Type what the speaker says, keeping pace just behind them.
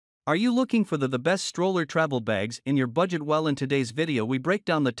Are you looking for the best stroller travel bags in your budget? Well, in today's video we break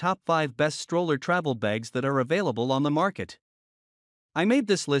down the top 5 best stroller travel bags that are available on the market. I made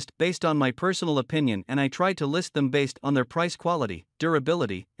this list based on my personal opinion, and I tried to list them based on their price, quality,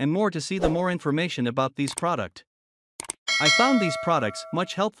 durability, and more to see the more information about these products. I found these products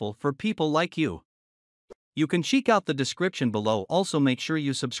much helpful for people like you. You can check out the description below. Also make sure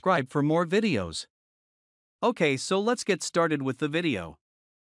you subscribe for more videos. Okay, so let's get started with the video.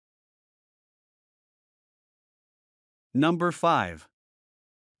 Number 5.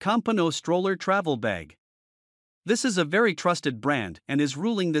 COMPONO Stroller Travel Bag. This is a very trusted brand and is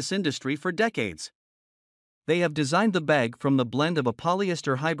ruling this industry for decades. They have designed the bag from the blend of a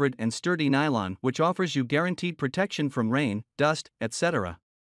polyester hybrid and sturdy nylon, which offers you guaranteed protection from rain, dust, etc.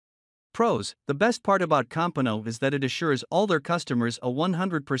 Pros: the best part about COMPONO is that it assures all their customers a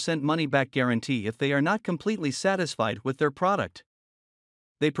 100% money-back guarantee if they are not completely satisfied with their product.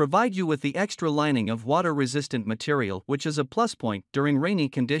 They provide you with the extra lining of water-resistant material, which is a plus point during rainy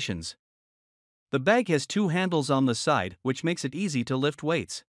conditions. The bag has 2 handles on the side, which makes it easy to lift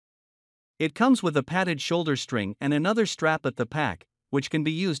weights. It comes with a padded shoulder string and another strap at the back, which can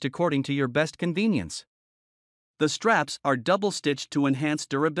be used according to your best convenience. The straps are double-stitched to enhance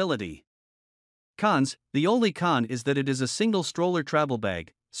durability. Cons: the only con is that it is a single stroller travel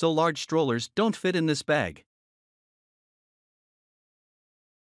bag, so large strollers don't fit in this bag.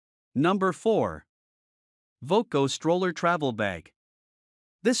 Number 4. VolkGo Stroller Travel Bag.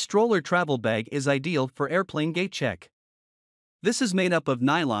 This stroller travel bag is ideal for airplane gate check. This is made up of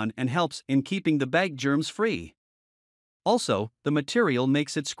nylon and helps in keeping the bag germs-free. Also, the material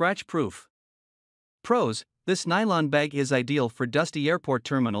makes it scratch-proof. Pros: this nylon bag is ideal for dusty airport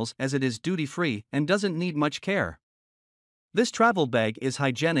terminals as it is duty-free and doesn't need much care. This travel bag is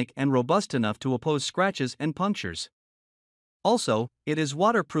hygienic and robust enough to oppose scratches and punctures. Also, it is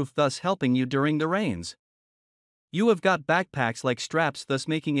waterproof, thus helping you during the rains. You have got backpacks-like straps, thus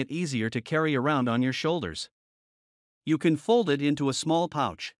making it easier to carry around on your shoulders. You can fold it into a small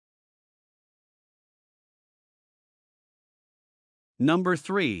pouch. Number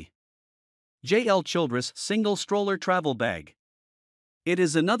 3. Childress Single Stroller Travel Bag. It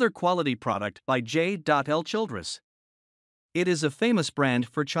is another quality product by Childress. It is a famous brand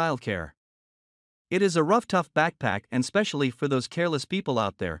for childcare. It is a rough, tough backpack, and especially for those careless people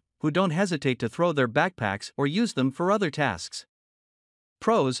out there who don't hesitate to throw their backpacks or use them for other tasks.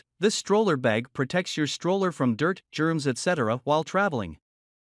 Pros: this stroller bag protects your stroller from dirt, germs, etc. while traveling.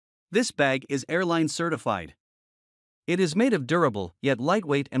 This bag is airline certified. It is made of durable, yet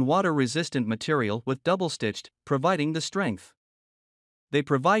lightweight and water-resistant material with double-stitched, providing the strength. They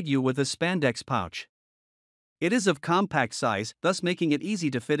provide you with a spandex pouch. It is of compact size, thus making it easy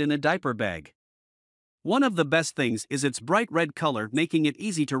to fit in a diaper bag. One of the best things is its bright red color, making it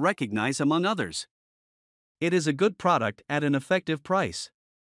easy to recognize among others. It is a good product at an effective price.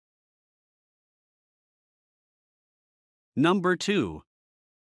 Number 2.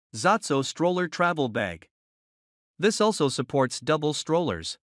 Zohzo Stroller Travel Bag. This also supports double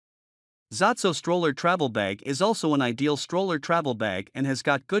strollers. Zohzo Stroller Travel Bag is also an ideal stroller travel bag and has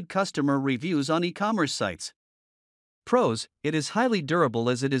got good customer reviews on e-commerce sites. Pros: it is highly durable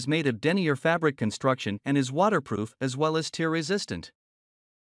as it is made of denier fabric construction and is waterproof as well as tear resistant.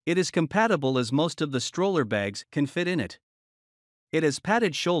 It is compatible as most of the stroller bags can fit in it. It has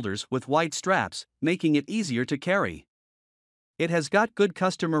padded shoulders with wide straps, making it easier to carry. It has got good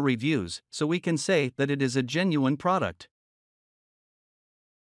customer reviews, so we can say that it is a genuine product.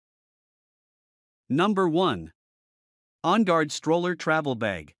 Number 1. OnGuard Stroller Travel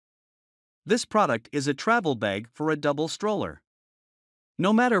Bag. This product is a travel bag for a double stroller.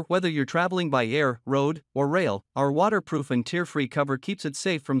 No matter whether you're traveling by air, road, or rail, our waterproof and tear-free cover keeps it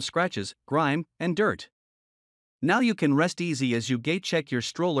safe from scratches, grime, and dirt. Now you can rest easy as you gate check your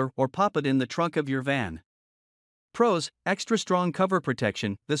stroller or pop it in the trunk of your van. Pros: extra strong cover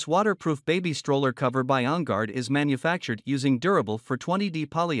protection. This waterproof baby stroller cover by OnGuard is manufactured using durable 420D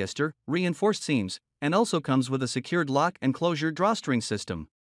polyester, reinforced seams, and also comes with a secured lock and closure drawstring system.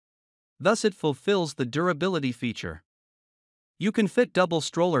 Thus it fulfills the durability feature. You can fit double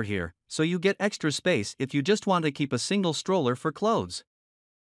stroller here, so you get extra space if you just want to keep a single stroller for clothes.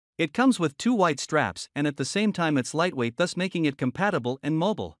 It comes with 2 white straps, and at the same time it's lightweight, thus making it compatible and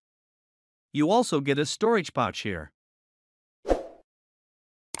mobile. You also get a storage pouch here.